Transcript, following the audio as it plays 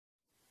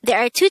There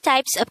are two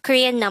types of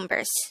Korean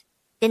numbers,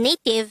 the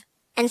native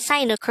and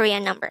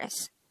Sino-Korean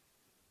numbers.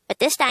 But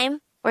this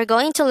time, we're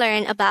going to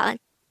learn about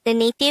the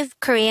native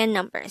Korean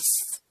numbers.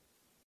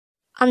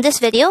 On this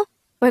video,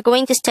 we're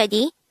going to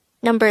study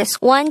numbers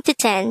 1 to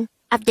 10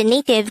 of the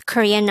native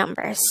Korean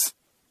numbers.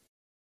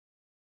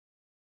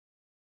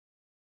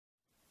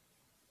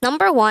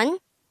 Number 1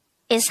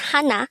 is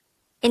hana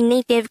in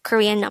native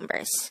Korean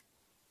numbers.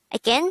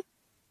 Again,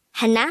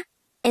 hana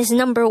is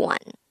number 1.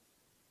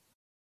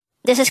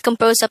 This is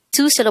composed of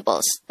two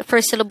syllables. The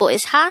first syllable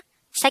is ha,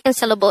 second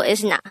syllable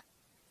is na.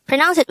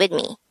 Pronounce it with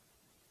me.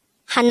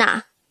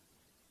 Hana.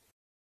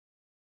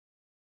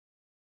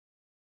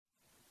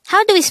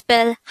 How do we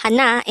spell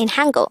hana in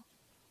Hangul?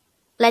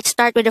 Let's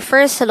start with the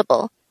first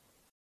syllable.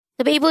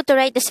 To be able to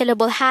write the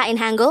syllable ha in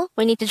Hangul,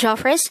 we need to draw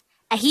first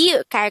a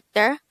hiyu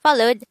character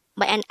followed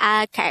by an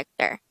a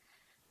character.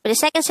 For the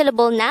second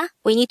syllable na,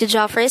 we need to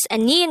draw first a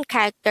nian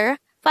character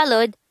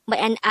followed by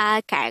an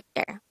a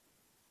character.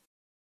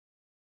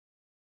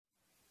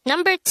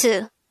 Number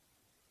 2.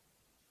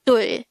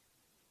 Dul.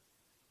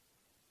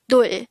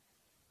 Dul.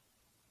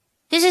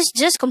 This is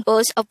just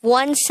composed of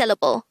one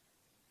syllable,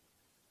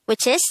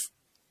 which is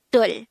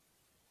dul.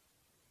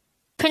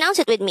 Pronounce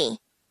it with me.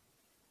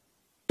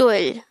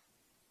 Dul.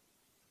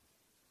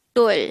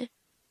 Dul.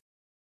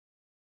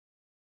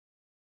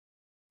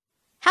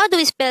 How do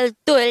we spell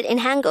dul in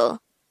Hangul?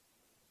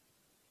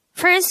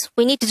 First,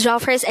 we need to draw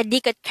first a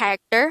dikat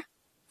character,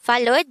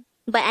 followed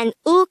by an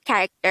u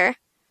character,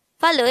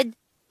 followed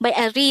by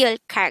a real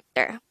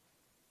character.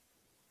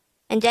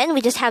 And then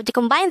we just have to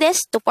combine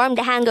this to form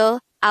the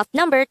Hangul of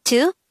number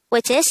 2,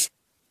 which is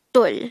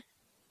dul.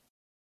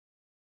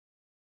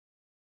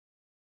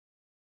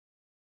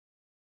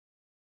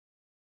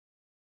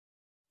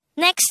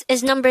 Next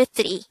is number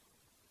 3.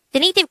 The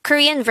native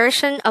Korean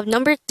version of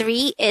number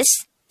 3 is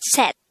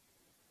set.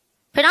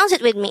 Pronounce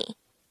it with me.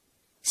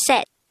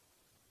 Set.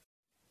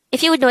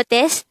 If you would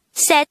notice,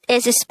 set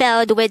is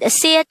spelled with a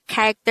set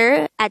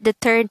character at the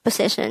third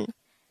position.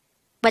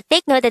 But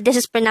take note that this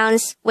is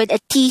pronounced with a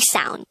T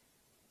sound.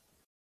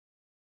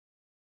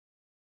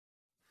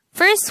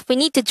 First, we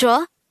need to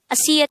draw a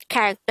set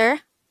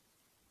character,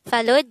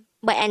 followed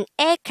by an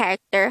e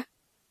character,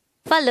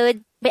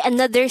 followed by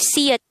another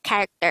set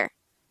character.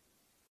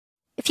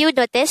 If you would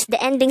notice,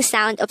 the ending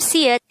sound of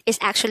set is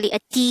actually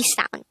a T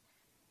sound.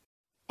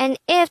 And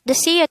if the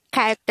set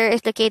character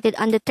is located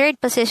on the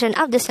third position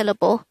of the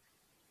syllable,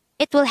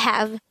 it will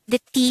have the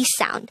T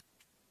sound.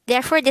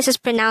 Therefore, this is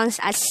pronounced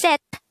as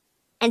set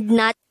and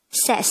not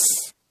ses.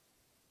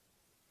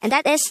 And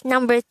that is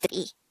number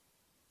 3,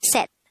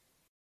 set.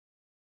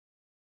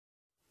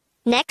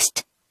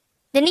 Next,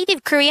 the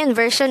native Korean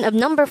version of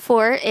number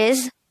 4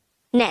 is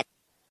net.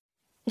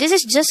 This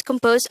is just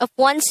composed of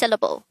one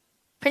syllable.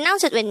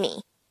 Pronounce it with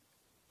me.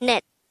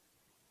 Net.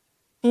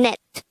 Net.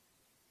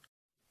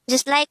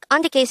 Just like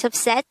on the case of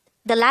set,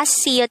 the last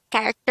set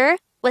character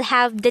will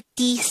have the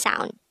T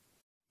sound.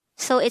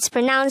 So it's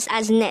pronounced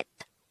as net.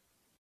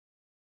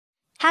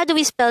 How do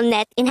we spell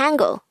net in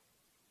Hangul?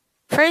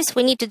 First,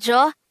 we need to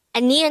draw a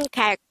nian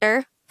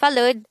character,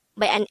 followed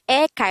by an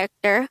e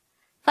character,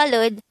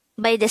 followed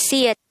by the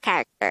set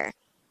character.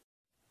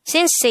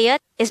 Since set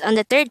is on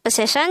the third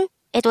position,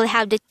 it will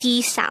have the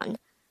T sound.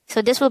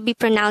 So this will be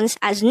pronounced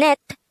as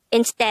net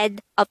instead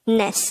of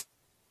nes.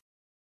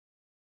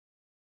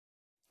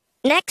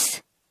 Next,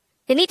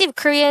 the native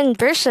Korean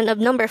version of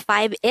number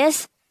 5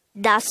 is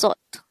dasot.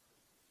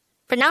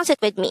 Pronounce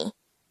it with me.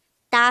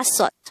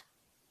 Dasot.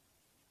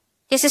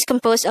 This is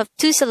composed of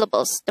two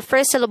syllables. The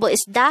first syllable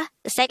is da,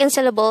 the second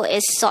syllable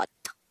is sot.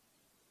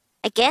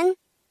 Again,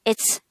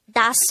 it's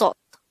dasot.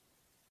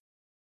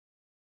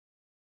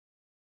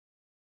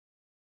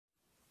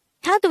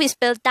 How do we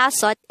spell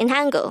dasot in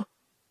Hangul?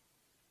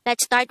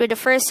 Let's start with the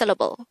first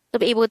syllable. To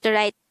be able to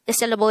write the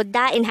syllable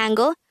da in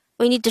Hangul,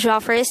 we need to draw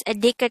first a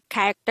dikat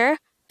character,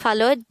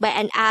 followed by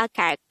an a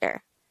character.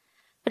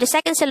 For the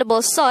second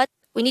syllable sot,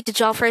 we need to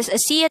draw first a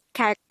set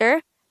character,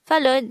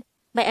 followed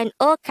by an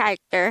o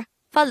character,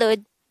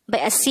 followed by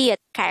a set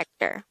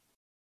character.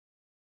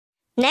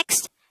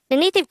 Next, the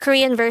native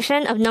Korean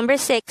version of number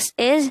 6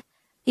 is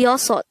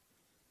yosot.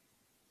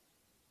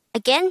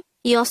 Again,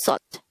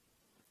 yosot.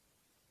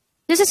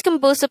 This is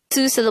composed of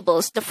two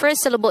syllables. The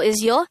first syllable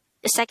is yo,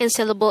 the second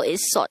syllable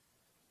is sot.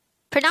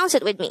 Pronounce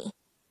it with me.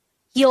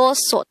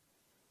 Yosot.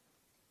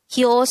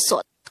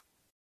 Yosot.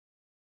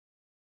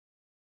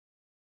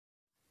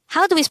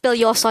 How do we spell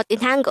yosot in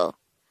Hangul?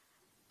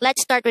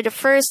 Let's start with the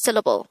first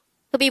syllable.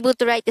 To be able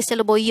to write the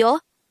syllable yo,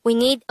 we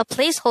need a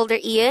placeholder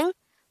iyang,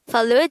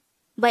 followed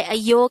by a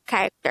yo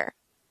character.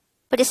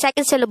 For the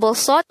second syllable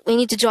sot, we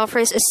need to draw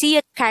first a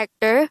set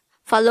character,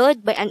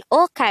 followed by an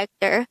o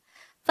character,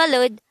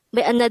 followed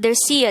by another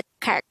set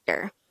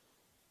character.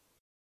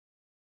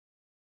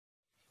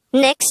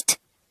 Next,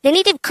 the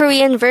native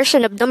Korean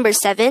version of number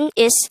 7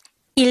 is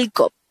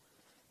ilgop.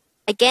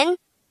 Again,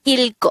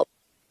 ilgop.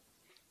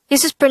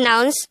 This is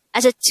pronounced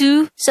as a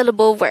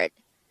two-syllable word.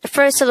 The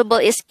first syllable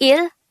is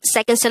il, the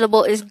second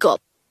syllable is gop.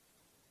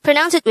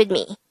 Pronounce it with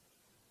me.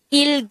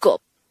 Ilgop.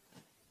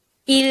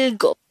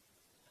 일곱.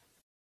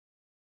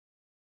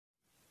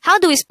 How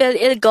do we spell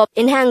ilgop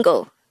in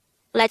Hangul?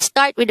 Let's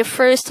start with the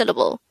first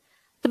syllable.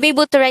 To be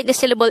able to write the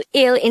syllable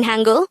il in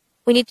Hangul,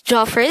 we need to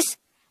draw first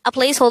a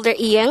placeholder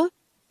iyang,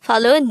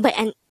 followed by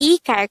an e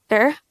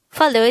character,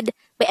 followed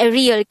by a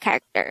real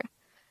character.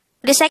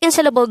 For the second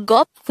syllable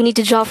gop, we need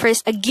to draw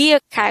first a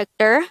giyok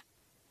character,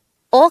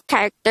 o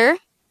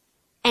character,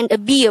 and a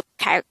biyop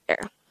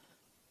character.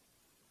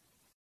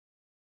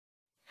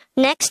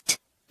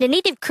 Next, the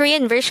native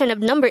Korean version of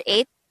number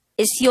 8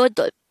 is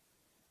yodol.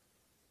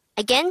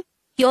 Again,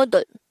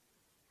 yodol.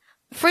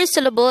 The first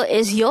syllable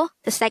is yo,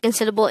 the second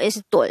syllable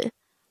is dol.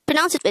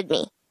 Pronounce it with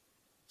me.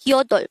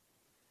 Yodol.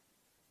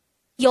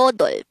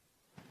 Yodol.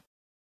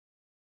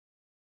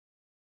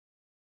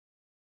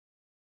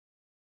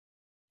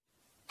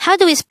 How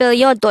do we spell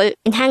yodol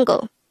in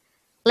Hangul?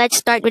 Let's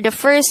start with the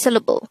first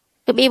syllable.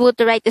 To be able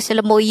to write the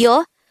syllable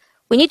yo,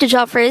 we need to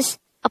draw first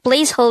a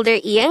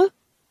placeholder iyang,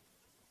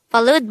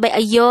 followed by a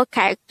yo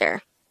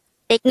character.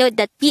 Take note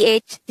that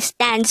PH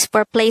stands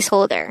for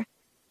placeholder.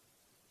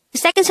 The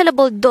second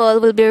syllable dol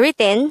will be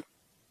written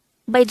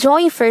by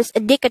drawing first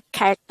a dikit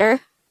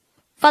character,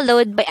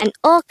 followed by an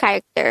o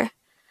character,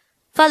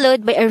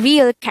 followed by a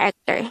real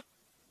character,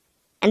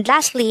 and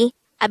lastly,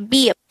 a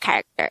biyop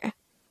character.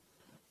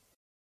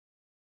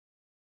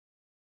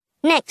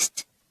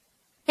 Next,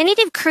 the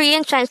native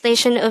Korean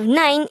translation of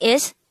 9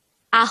 is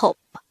ahop.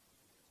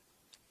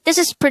 This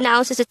is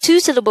pronounced as a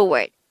two-syllable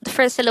word. The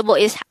first syllable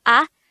is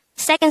a,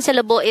 second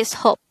syllable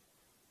is hop.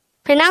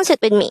 Pronounce it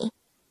with me.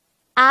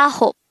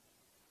 Ahop.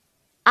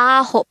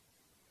 Ahop.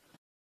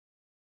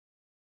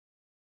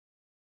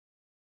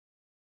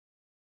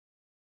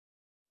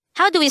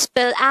 How do we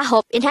spell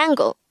ahop in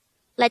Hangul?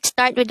 Let's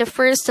start with the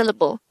first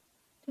syllable.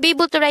 To be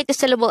able to write the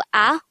syllable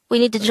a, we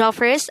need to draw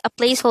first a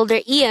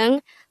placeholder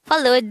iyang,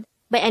 followed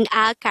by an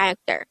a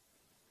character.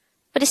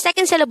 For the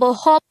second syllable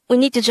hop, we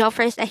need to draw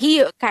first a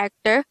hiyo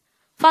character,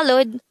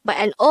 followed by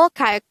an o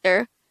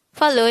character,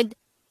 followed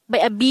by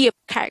a biyop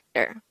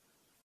character.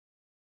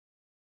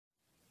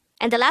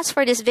 And the last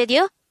for this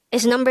video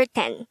is number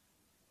 10.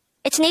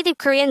 Its native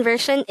Korean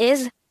version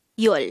is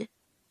yol.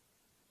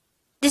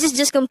 This is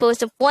just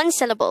composed of one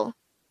syllable,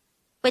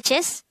 which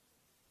is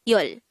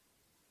yol.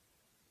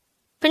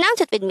 Pronounce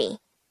it with me.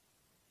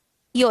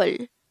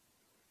 Yol.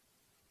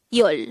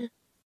 Yol.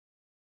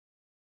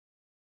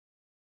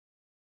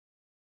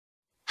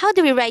 How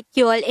do we write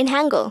yol in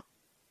Hangul?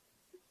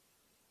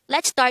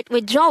 Let's start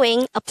with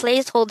drawing a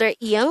placeholder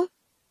iyang,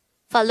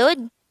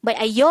 followed by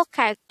a yo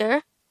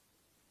character,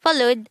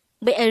 followed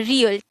by a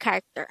real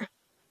character.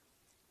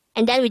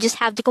 And then we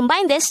just have to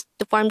combine this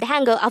to form the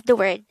Hangul of the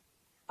word,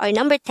 or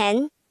number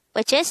 10,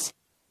 which is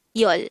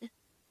yol.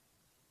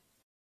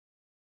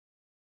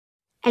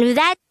 And with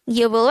that,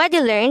 you've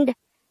already learned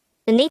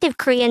the native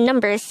Korean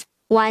numbers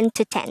 1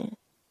 to 10.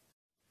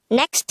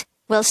 Next,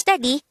 we'll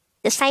study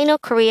the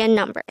Sino-Korean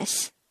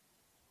numbers.